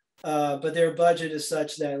 but their budget is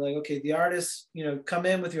such that, like, okay, the artists, you know, come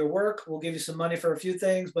in with your work, we'll give you some money for a few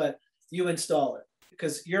things, but you install it,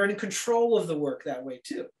 because you're in control of the work that way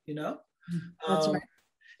too, you know? That's right.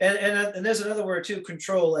 And there's another word too,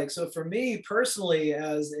 control. Like, so for me personally,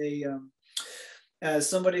 as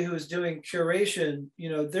somebody who's doing curation, you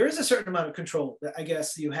know, there is a certain amount of control that I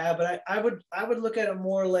guess you have, but I would look at it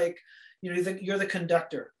more like, you know, you're the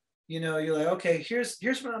conductor. You know, you're like, okay, here's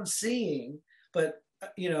what I'm seeing, but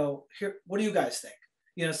you know, here, what do you guys think?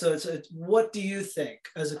 You know, so it's what do you think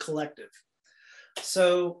as a collective?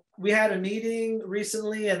 So we had a meeting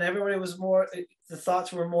recently, and everybody was the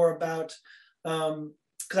thoughts were more about,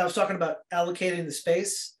 because I was talking about allocating the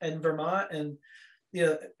space in Vermont, and you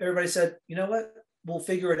know, everybody said, you know what, we'll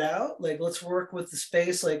figure it out. Like, let's work with the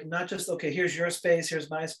space, like not just, okay, here's your space, here's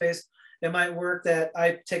my space. It might work that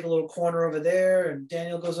I take a little corner over there and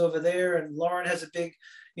Daniel goes over there and Lauren has a big,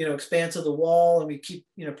 you know, expanse of the wall, and we keep,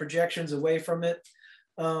 you know, projections away from it.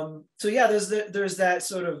 So yeah, there's that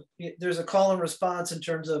sort of, there's a call and response in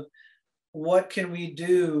terms of what can we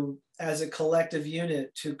do as a collective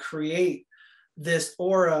unit to create this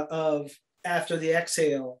aura of after the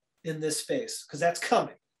exhale in this space, because that's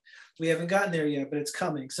coming. We haven't gotten there yet, but it's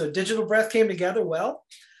coming. So Digital Breath came together well.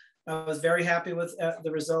 I was very happy with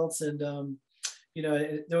the results, and you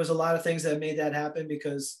know, there was a lot of things that made that happen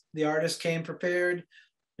because the artists came prepared,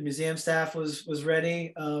 the museum staff was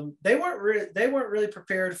ready. They weren't really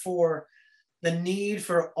prepared for the need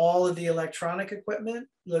for all of the electronic equipment.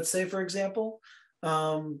 Let's say, for example,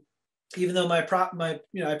 even though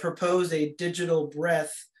I proposed a Digital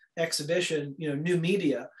Breath exhibition, you know, new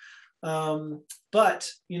media.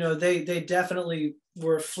 But they definitely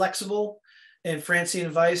were flexible. And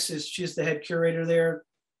Francine Weiss she's the head curator there.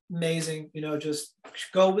 Amazing, just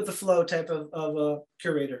go with the flow type of a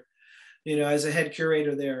curator, as a head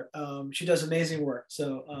curator there. She does amazing work.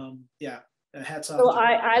 So yeah, hats off. So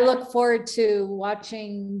I look forward to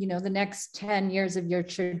watching, the next 10 years of your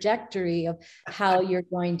trajectory of how you're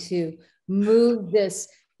going to move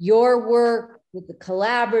your work with the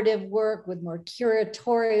collaborative work, with more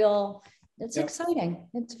curatorial. It's exciting.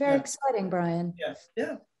 It's very exciting, Brian.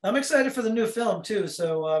 Yeah. I'm excited for the new film too.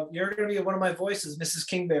 So you're going to be one of my voices, Mrs.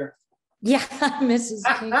 King Bear. Yeah, Mrs.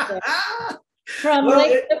 King Bear. From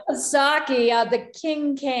Lake Nipisaki, the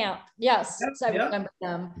King Camp. Yes, I remember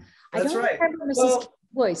them. That's I don't right. remember Mrs. King's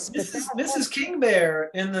voice. Mrs. King Bear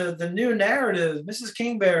in the new narrative, Mrs.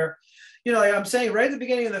 King Bear, like I'm saying right at the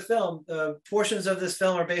beginning of the film, portions of this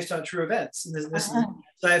film are based on true events. And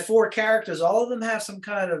so I have 4 characters. All of them have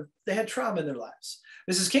they had trauma in their lives.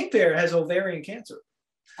 Mrs. King Bear has ovarian cancer.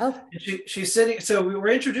 Oh. And she's sitting, so we were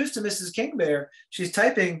introduced to Mrs. King Bear. She's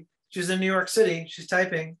typing, she's in New York City, she's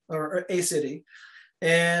typing, or a city,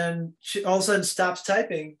 and she all of a sudden stops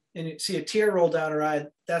typing, and you see a tear roll down her eye.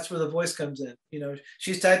 That's where the voice comes in.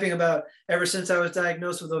 She's typing about, ever since I was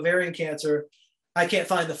diagnosed with ovarian cancer, I can't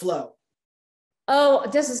find the flow. Oh,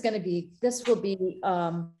 this will be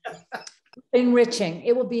enriching.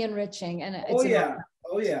 It will be enriching. And it's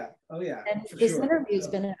Oh yeah. And this interview has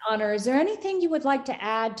been an honor. Is there anything you would like to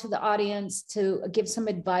add to the audience to give some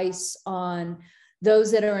advice on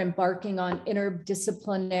those that are embarking on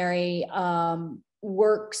interdisciplinary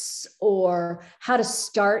works, or how to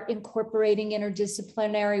start incorporating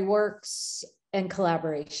interdisciplinary works and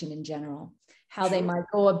collaboration in general? How they might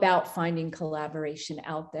go about finding collaboration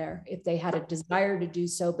out there if they had a desire to do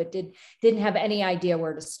so, but didn't have any idea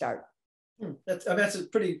where to start? That's a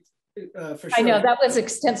pretty... for sure. I know that was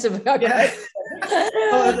extensive. Yeah.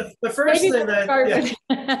 The first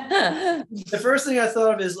thing I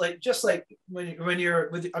thought of is just like when you're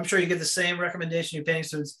with, I'm sure you get the same recommendation you're painting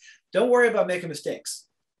students. Don't worry about making mistakes,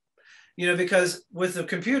 because with the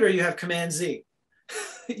computer you have Command Z,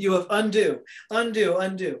 you have undo, and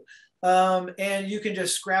you can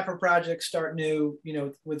just scrap a project, start new,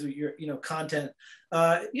 with your content.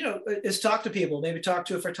 Is talk to people, maybe talk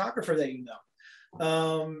to a photographer that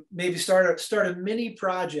maybe start a mini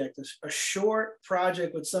project, a short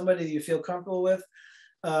project with somebody that you feel comfortable with,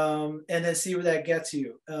 and then see where that gets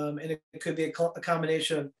you. And it could be a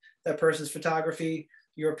combination of that person's photography,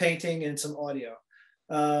 your painting, and some audio.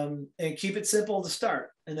 And keep it simple to start.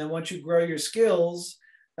 And then once you grow your skills,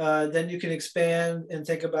 then you can expand and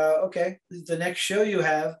think about, okay, the next show you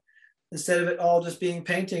have, instead of it all just being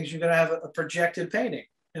paintings, you're going to have a projected painting.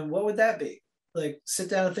 And what would that be? Like, sit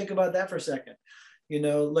down and think about that for a second.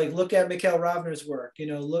 Look at Mikkel Ravner's work.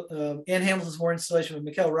 Ann Hamilton's more installation, but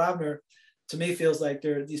Mikkel Ravner, to me, feels like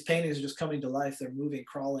these paintings are just coming to life. They're moving,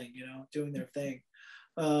 crawling, doing their thing.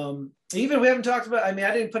 Even we haven't talked about, I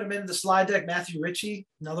didn't put him in the slide deck, Matthew Ritchie,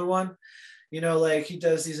 another one. He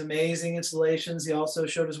does these amazing installations. He also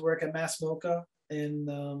showed his work at Mass MoCA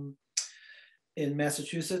in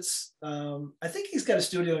Massachusetts. I think he's got a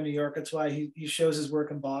studio in New York. That's why he shows his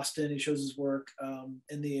work in Boston. He shows his work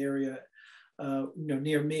in the area,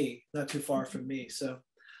 near me, not too far from me. So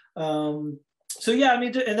yeah,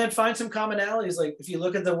 and then find some commonalities. Like if you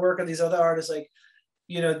look at the work of these other artists,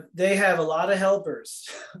 they have a lot of helpers.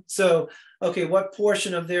 So, okay, what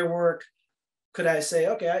portion of their work could I say,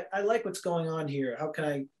 okay, I like what's going on here. How can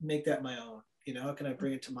I make that my own? How can I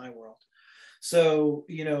bring it to my world? So,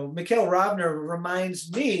 Mikkel Ravner reminds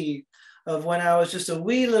me of when I was just a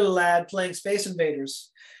wee little lad playing Space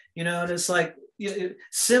Invaders, and it's like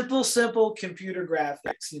simple computer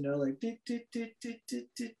graphics, like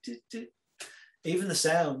even the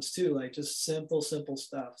sounds too, like just simple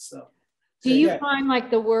stuff. So do you find like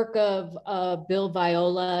the work of Bill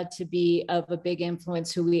Viola to be of a big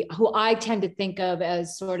influence, who I tend to think of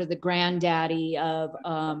as sort of the granddaddy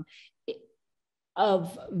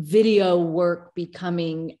of video work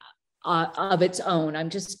becoming of its own? I'm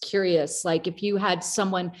just curious, like if you had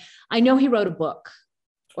someone, I know he wrote a book,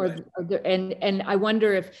 and I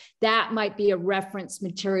wonder if that might be a reference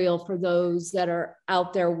material for those that are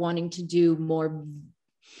out there wanting to do more,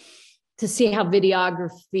 to see how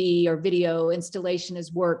videography or video installation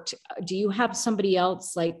has worked. Do you have somebody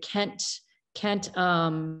else like William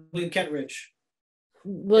Kentridge?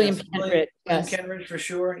 William Kentridge, yes. Kentridge for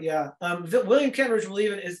sure. Yeah. William Kentridge will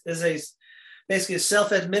even is basically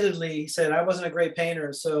self-admittedly, he said, I wasn't a great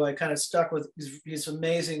painter, so I kind of stuck with, he's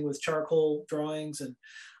amazing with charcoal drawings, and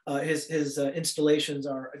his installations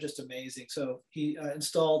are just amazing. So he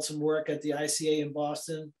installed some work at the ICA in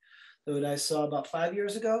Boston that I saw about 5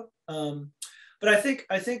 years ago. But I think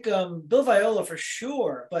Bill Viola for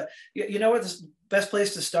sure. But you know what? The best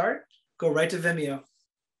place to start? Go right to Vimeo.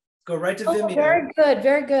 Go right to Vimeo. Very good,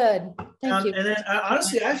 very good. Thank you. And then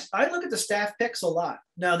honestly, I look at the staff picks a lot.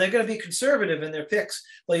 Now they're going to be conservative in their picks,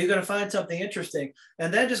 but you're going to find something interesting.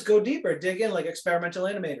 And then just go deeper, dig in, like experimental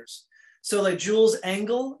animators. So like Jules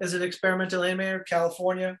Engle is an experimental animator,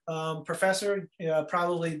 California professor,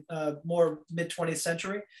 probably more mid 20th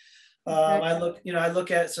century. I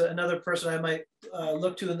look at another person I might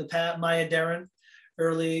look to in the past, Maya Deren,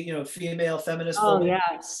 early, female feminist. Oh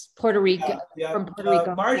yes, Puerto Rico. Yeah. From Puerto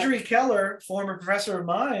Rico. Marjorie Keller, former professor of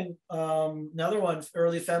mine, another one,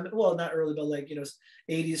 early well, not early, but like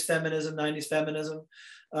 80s feminism, 90s feminism.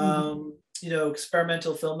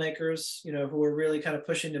 Experimental filmmakers, who are really kind of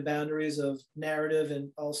pushing the boundaries of narrative and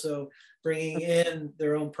also bringing in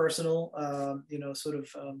their own personal, or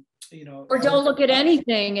don't look at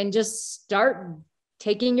anything and just start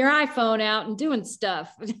taking your iPhone out and doing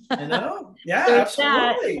stuff. I know. Yeah,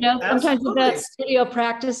 absolutely. Sometimes that studio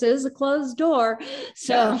practice is a closed door.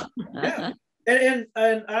 So yeah. And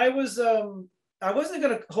I wasn't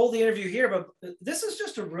going to hold the interview here, but this is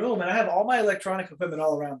just a room, and I have all my electronic equipment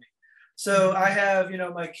all around me. So I have,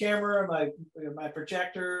 my camera, my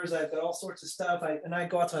projectors, I've got all sorts of stuff. I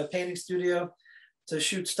go out to my painting studio to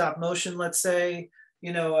shoot stop motion, let's say.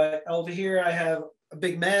 Over here I have a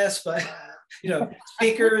big mess, but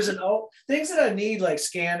speakers and all things that I need, like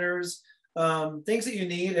scanners, things that you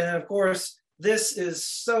need. And of course, this is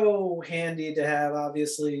so handy to have,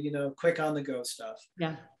 obviously, quick on the go stuff.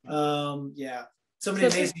 Yeah. So many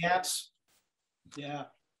amazing apps. Yeah.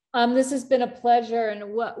 This has been a pleasure,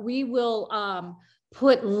 and what we will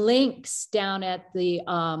put links down at the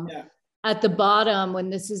bottom when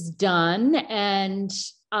this is done. And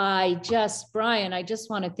Brian, I just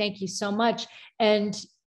want to thank you so much. And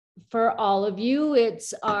for all of you,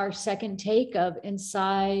 it's our second take of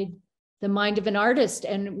Inside the Mind of an Artist,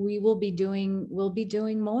 and we'll be doing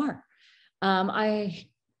more.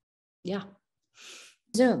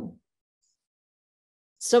 Zoom.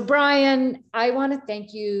 So Brian, I want to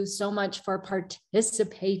thank you so much for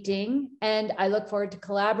participating, and I look forward to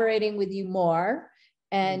collaborating with you more.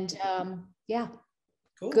 And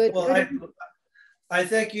cool. Good. Well, I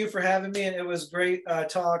thank you for having me, and it was great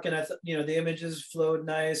talk. And the images flowed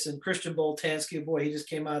nice. And Christian Boltansky, boy, he just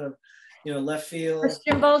came out of left field.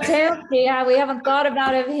 Christian Boltansky, yeah, we haven't thought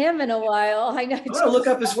about him in a while. I know. I'm gonna look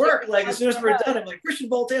up his work. Like as soon as we're done, I'm like, Christian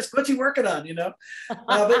Boltansky, what's he working on? But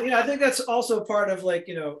I think that's also part of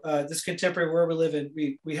this contemporary world we live in.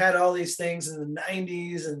 We had all these things in the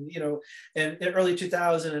 90s and and in early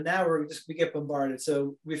 2000, and now we get bombarded,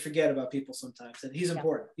 so we forget about people sometimes. And he's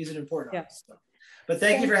important. He's an important artist. So. But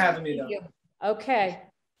thank you for having me, though. Okay.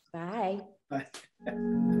 Bye. Bye.